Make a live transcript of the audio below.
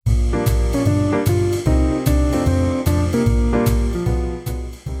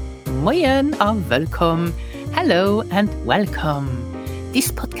Moin and welcome. Hello and welcome.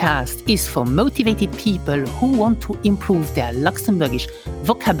 This podcast is for motivated people who want to improve their Luxembourgish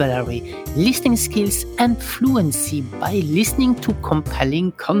vocabulary, listening skills, and fluency by listening to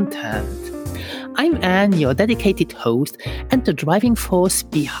compelling content. I'm Anne, your dedicated host and the driving force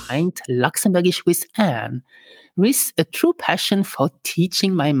behind Luxembourgish with Anne, with a true passion for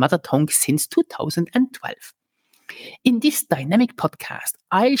teaching my mother tongue since 2012. In this dynamic podcast,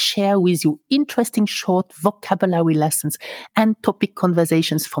 I'll share with you interesting short vocabulary lessons and topic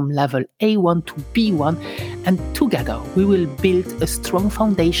conversations from level A1 to B1, and together we will build a strong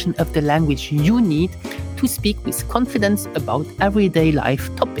foundation of the language you need to speak with confidence about everyday life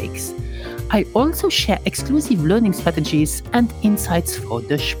topics. I also share exclusive learning strategies and insights for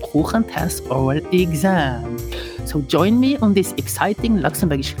the Sprachentest oral exam. So join me on this exciting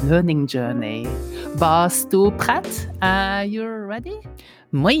Luxembourgish learning journey. Bist du bereit? Are you ready?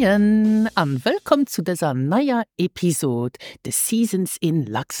 Moin and welcome zu dieser neuen Episode, The Seasons in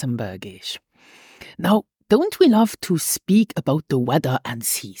Luxembourgish. Now, don't we love to speak about the weather and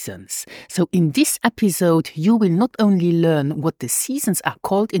seasons? So in this episode, you will not only learn what the seasons are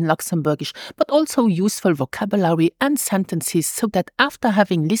called in Luxembourgish, but also useful vocabulary and sentences so that after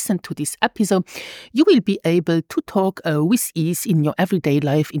having listened to this episode, you will be able to talk with ease in your everyday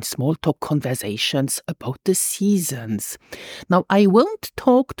life in small talk conversations about the seasons. Now, I won't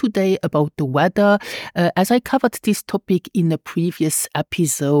talk today about the weather as I covered this topic in a previous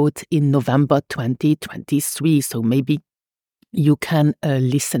episode in November 2023. So maybe you can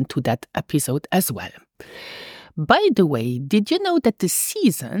listen to that episode as well. By the way, did you know that the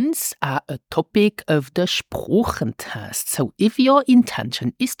seasons are a topic of the Sprachentest? So if your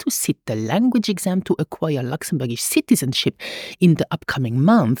intention is to sit the language exam to acquire Luxembourgish citizenship in the upcoming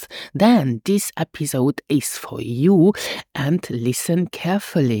month, then this episode is for you, and listen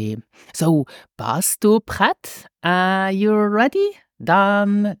carefully. So, bist du bereit? Are you ready?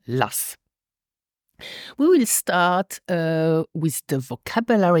 Dann lass. We will start with the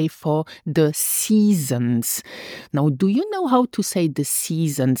vocabulary for the seasons. Now, do you know how to say the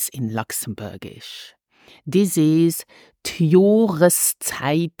seasons in Luxembourgish? This is die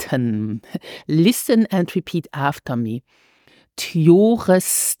Jahreszeiten. Listen and repeat after me. Die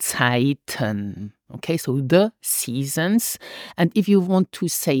Jahreszeiten. Okay, so the seasons. And if you want to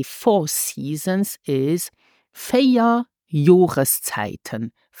say 4 seasons is vier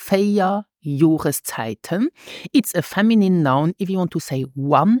Jahreszeiten. Vier Jahreszeiten. It's a feminine noun. If you want to say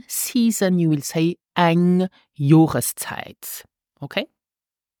one season, you will say eine Jahreszeit. Okay?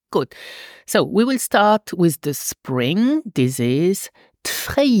 Good. So we will start with the spring. This is die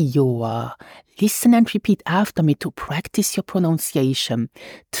Frühjahr. Listen and repeat after me to practice your pronunciation.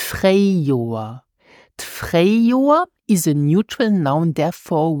 Die Frühjahr. Die Frühjahr is a neutral noun,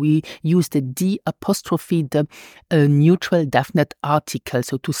 therefore we use the D apostrophe, the neutral definite article.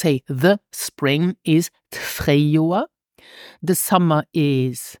 So to say the spring is die Frühjahr, the summer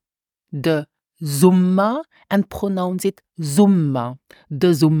is the Sommer, and pronounce it Sommer,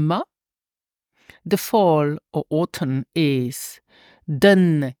 the Sommer. The fall or autumn is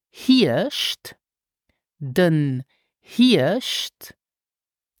den Herbst, den Herbst,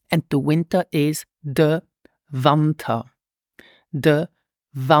 and the winter is the Winter, the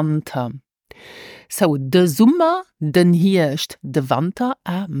Winter. So, the Sommer, den Herbst, the Winter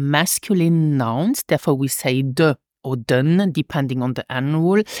are masculine nouns. Therefore, we say de or den, depending on the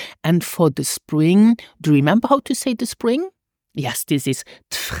annual. And for the spring, do you remember how to say the spring? Yes, this is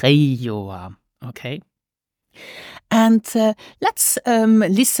die Frühjahr. Okay. And let's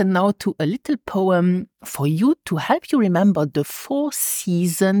listen now to a little poem for you to help you remember the 4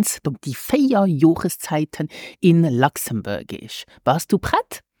 seasons, die 4 Jahreszeiten in Luxembourgisch. Bist du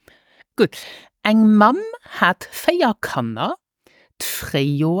bereit? Gut. Ein Mann hat 4 Kinder, die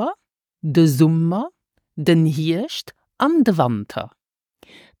Frühjahr, den Sommer, den Herbst und den Winter.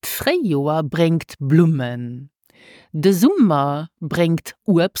 Die Frühjahr bringt Blumen, der Sommer bringt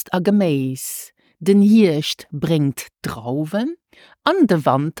Obst und Gemüse. Den Herbst bringt Trauben, and the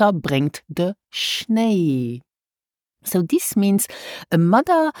winter bringt the Schnee. So this means a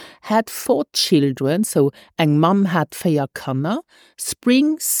mother had 4 children, so ein Mom had 4 Kinder,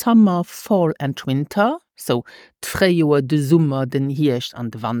 spring, summer, fall and winter, so die Frühjahr, der Sommer, den Herbst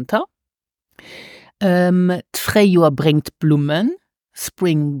und den Winter. Die Frühjahr bringt Blumen,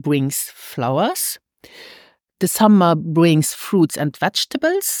 spring brings flowers. The summer brings fruits and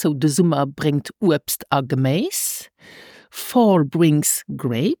vegetables, so the summer bringt Obst und Gemüse. Fall brings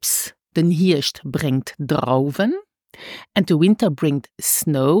grapes, den Herbst bringt Trauben. And the winter bringt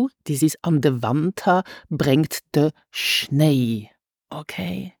snow, this is on the winter bringt the Schnee.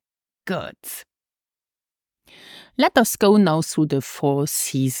 Okay. Good. Let us go now through the 4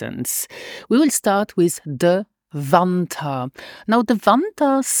 seasons. We will start with the Winter. Now, the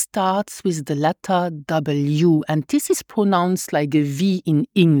winter starts with the letter W, and this is pronounced like a V in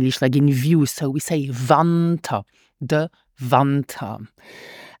English, like in view. So we say winter, the winter.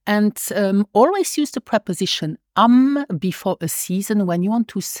 And always use the preposition before a season when you want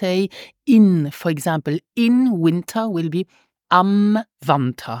to say in. For example, in winter will be am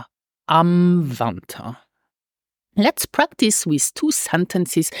Winter, am Winter. Let's practice with 2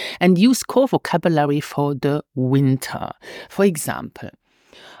 sentences and use core vocabulary for the winter. For example,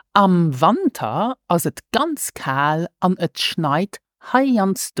 am Winter, als het ganz kaal an het schneit,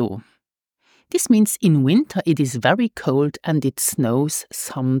 heians do. This means in winter it is very cold and it snows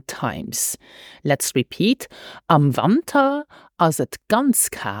sometimes. Let's repeat. Am Winter, als het ganz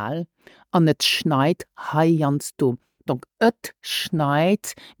kaal an het schneit, heians do. Donc, het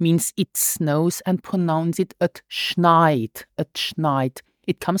schneit means it snows and pronounce it het schneit, het schneit.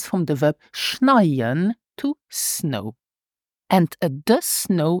 It comes from the verb schneien, to snow. And the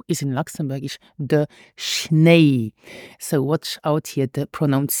snow is in Luxembourgish the Schnee. So watch out here the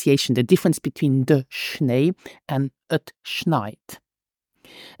pronunciation, the difference between the Schnee and het schneit.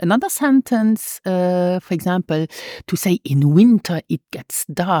 Another sentence, for example, to say in winter it gets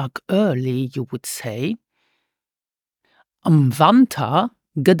dark early, you would say am Winter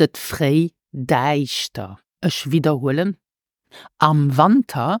gëtt het vrij deichter. Ich wiederholen. Am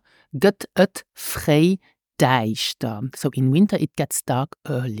Winter gëtt het vrij deichter. So in winter it gets dark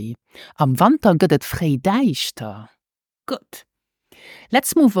early. Am Winter gëtt het vrij deichter. Good.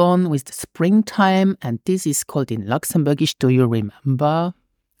 Let's move on with the springtime, and this is called in Luxembourgish. Do you remember?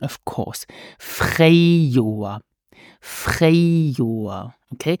 Of course. Vrijjaar. Vrijjaar.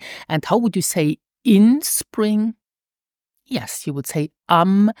 Okay? And how would you say in spring? Yes, you would say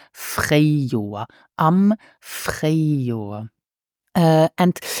am Vrijjaar, am Vrijjaar.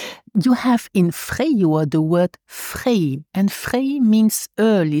 And you have in Vrijjaar the word vrij, and vrij means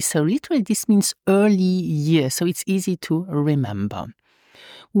early, so literally this means early year, so it's easy to remember.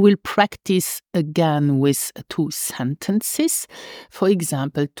 We'll practice again with 2 sentences. For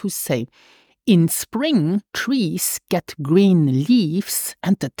example, to say, in spring, trees get green leaves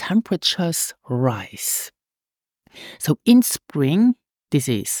and the temperatures rise. So in spring, this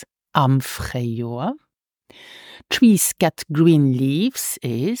is am Vrijjaar. Trees get green leaves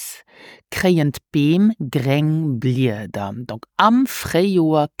is krijent beem greng blieder. Donc am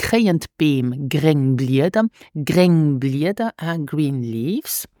Vrijjaar krijent beem greng blieder are green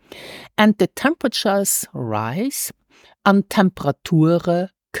leaves. And the temperatures rise, an temperaturen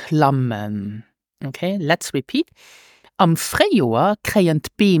klammen. Okay, let's repeat. Am Vrijjaar krijent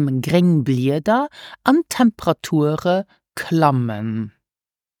beem greng blieder, an temperaturen klammen.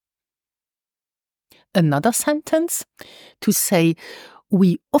 Another sentence, to say,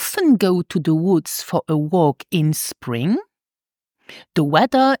 we often go to the woods for a walk in spring. The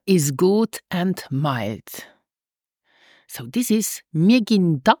weather is good and mild. So this is, wir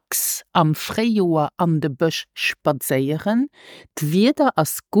gehen dacks am Vrijjaar an de Busch spazieren, d'Wetter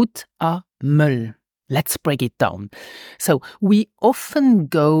is gut a Müll. Let's break it down. So, we often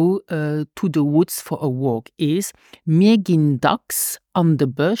go to the woods for a walk is, wir gehen dacks an de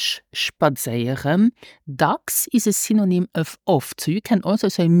Busch spazieren. Dacks is a synonym of oft. So you can also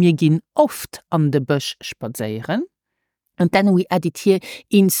say, wir gehen oft an de Busch spazieren. And then we add it here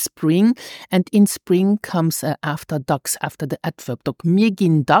in spring, and in spring comes after dacks, after the adverb. Donc, wir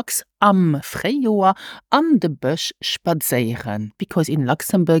gehen dacks am Vrijjaar an de Busch spazieren. Because in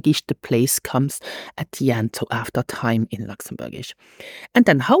Luxembourgish, the place comes at the end, so after time in Luxembourgish. And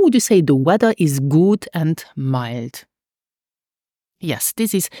then, how would you say the weather is good and mild? Yes,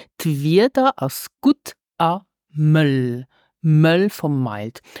 this is d'Wetter is gut a Müll. Müll vom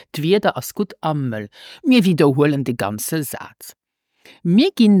mild. D'Wetter is gut a Müll. Wir wiederholen den ganzen Satz. Wir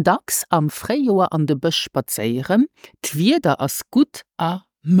gehen dacks am Vrijjaar an de Busch spazieren. D'Wetter is gut a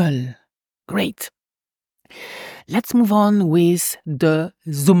Müll. Great. Let's move on with the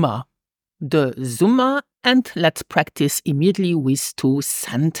Sommer. The Sommer, and let's practice immediately with 2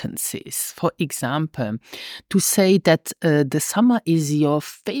 sentences. For example, to say that the summer is your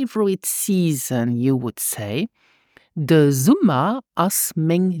favorite season, you would say, de Sommer is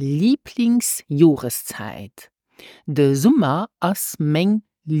mijn Lieblingsjahreszeit. De Sommer is mijn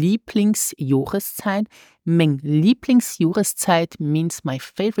Lieblingsjahreszeit. Mijn Lieblingsjahreszeit means my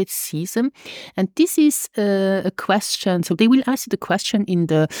favorite season. And this is a question. So they will ask you the question in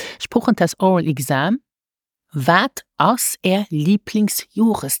the Sprachentest oral exam. Wat is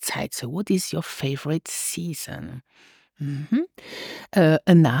Lieblingsjahreszeit? So what is your favorite season? Mhm.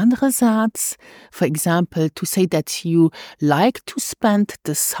 An anderer Satz, for example, to say that you like to spend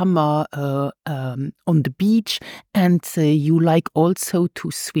the summer on the beach and you like also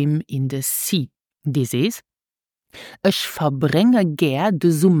to swim in the sea. This is: Ich verbringe gern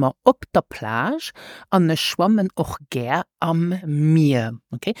de Sommer op der Plage und ich schwammen auch gern am Meer.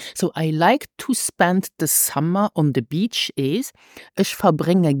 Okay, so I like to spend the summer on the beach is: Ich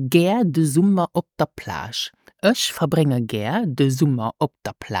verbringe gern de Sommer op der Plage. Ich verbringe gern de Sommer op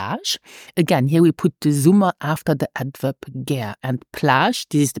der Plage. Again, here we put the Sommer after the adverb gern, and plage,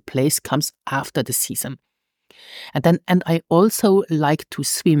 this is the place, comes after the season. And I also like to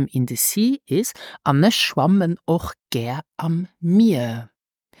swim in the sea is: ich schwammen auch gern am Meer.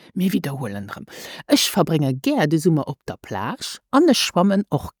 Wir wiederholen. Ich verbringe gern den Sommer auf der Plage und ich schwammen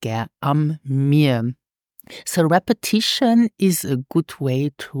auch gern am Meer. So repetition is a good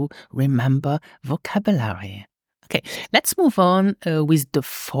way to remember vocabulary. Okay, let's move on with the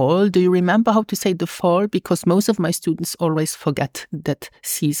fall. Do you remember how to say the fall? Because most of my students always forget that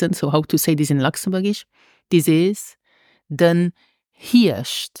season. So how to say this in Luxembourgish? This is den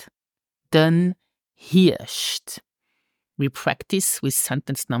Hirscht. Den Hirscht. We practice with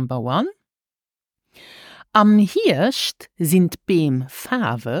sentence number 1. Am Hirscht sind Beem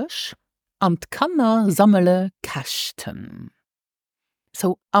farbig und Kanner sammle Kasten.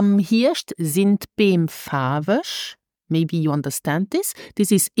 So, am Hirscht sind Beem farbig. Maybe you understand this.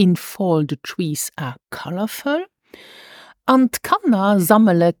 This is: in fall the trees are colorful. And Kanner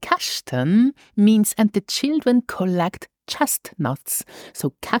sammle Kasten means and the children collect chestnuts.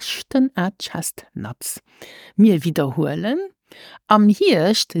 So Kasten are chestnuts. Wir wiederholen. Am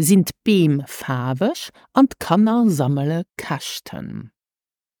Hirscht sind Beem farbig und Kanner sammle Kasten.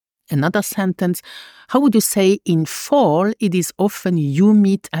 Another sentence: how would you say in fall it is often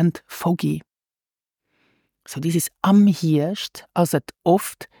humid and foggy? So this is: am Hirscht, als het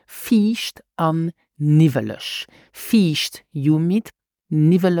oft fiest an nivelig. Fiest, humid,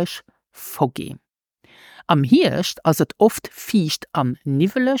 nivelig, foggy. Am Hirscht, als het oft fiest an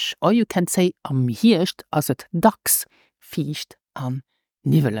nivelig, or you can say am Hirscht, als het daks fiest an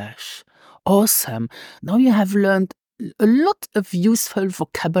nivelig. Awesome! Now you have learned a lot of useful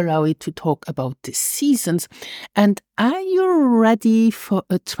vocabulary to talk about the seasons. And are you ready for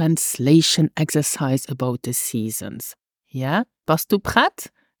a translation exercise about the seasons? Ja? Bist du bereit?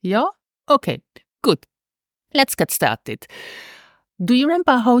 Ja? Okay, good. Let's get started. Do you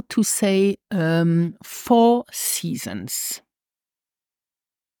remember how to say 4 seasons?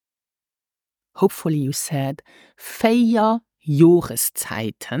 Hopefully you said 4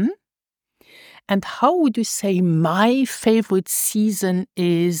 Jahreszeiten. And how would you say my favorite season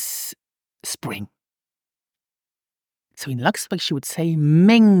is spring? So in Luxembourg you would say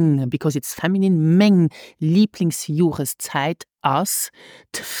Meng, because it's feminine. Meng Lieblingsjahreszeit as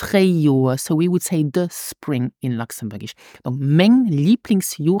Frühjahr. So we would say the spring in Luxembourgish. Donc Meng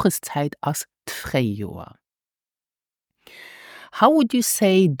Lieblingsjahreszeit as Frühjahr. How would you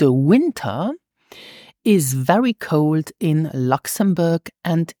say the winter is very cold in Luxembourg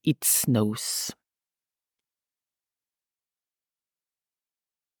and it snows?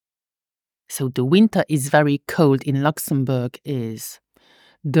 So the winter is very cold in Luxembourg is: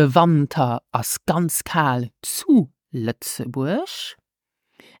 de Winter as ganz kaal zu Lützeburg.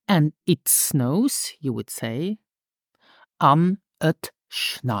 And it snows, you would say, an het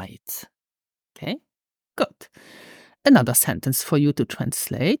schneit. Okay, good. Another sentence for you to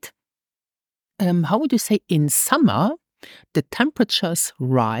translate. How would you say in summer the temperatures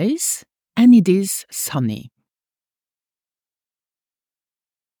rise and it is sunny?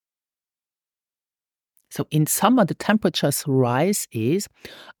 So in summer the temperatures rise is: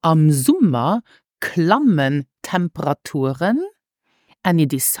 am Sommer klammen Temperaturen and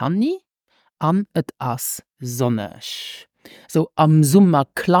it is sunny an het as sonnig. So am Sommer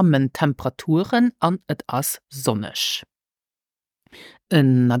klammen Temperaturen an het as sonnig.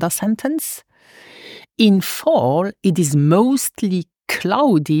 Another sentence: in fall it is mostly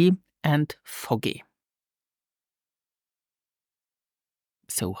cloudy and foggy.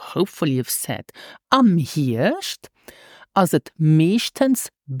 So hopefully you've said am Hirscht, als het meestens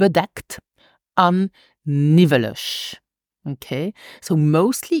bedeckt an nivelig. Okay, so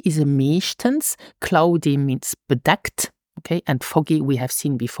mostly is a meestens, cloudy means bedeckt, okay, and foggy we have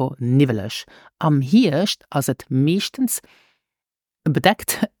seen before, nivelig. Am Hirscht, als het meestens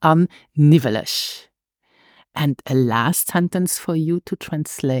bedeckt an nivelig. And a last sentence for you to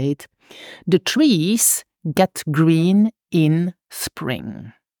translate: the trees get green in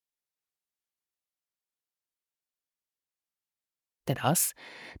spring. Dat is: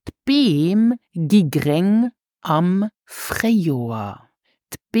 de beem die greng am Frejjoer.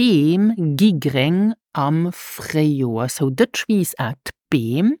 T'beem gi greng am Frejjoer. So the trees are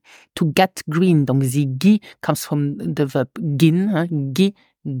t'beem, to get green. Donc sie gi comes from the verb gin, gi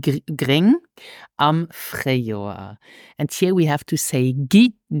greng am Frejjoer. And here we have to say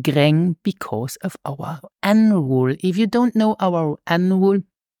gi greng because of our annual. If you don't know our annual,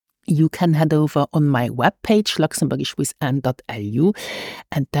 you can head over on my webpage, luxembourgishwithanne.lu,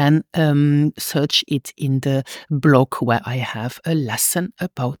 and then search it in the blog where I have a lesson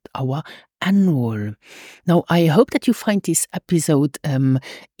about our annual. Now, I hope that you find this episode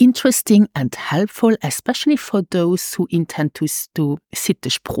interesting and helpful, especially for those who intend to sit the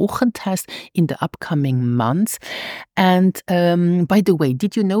Sprachentest in the upcoming months. And by the way,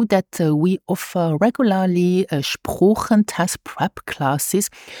 did you know that we offer regularly Sprachentest prep classes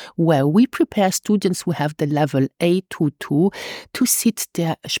where we prepare students who have the level A22 to sit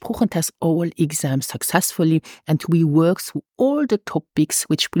their Sprachentest oral exam successfully, and we work through all the topics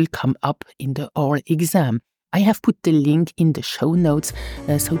which will come up in the oral exam. I have put the link in the show notes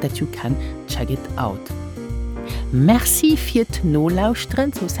so that you can check it out. Merci fürs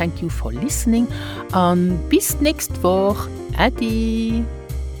Nolaustren, so thank you for listening. Bis nächste Woche. Ade!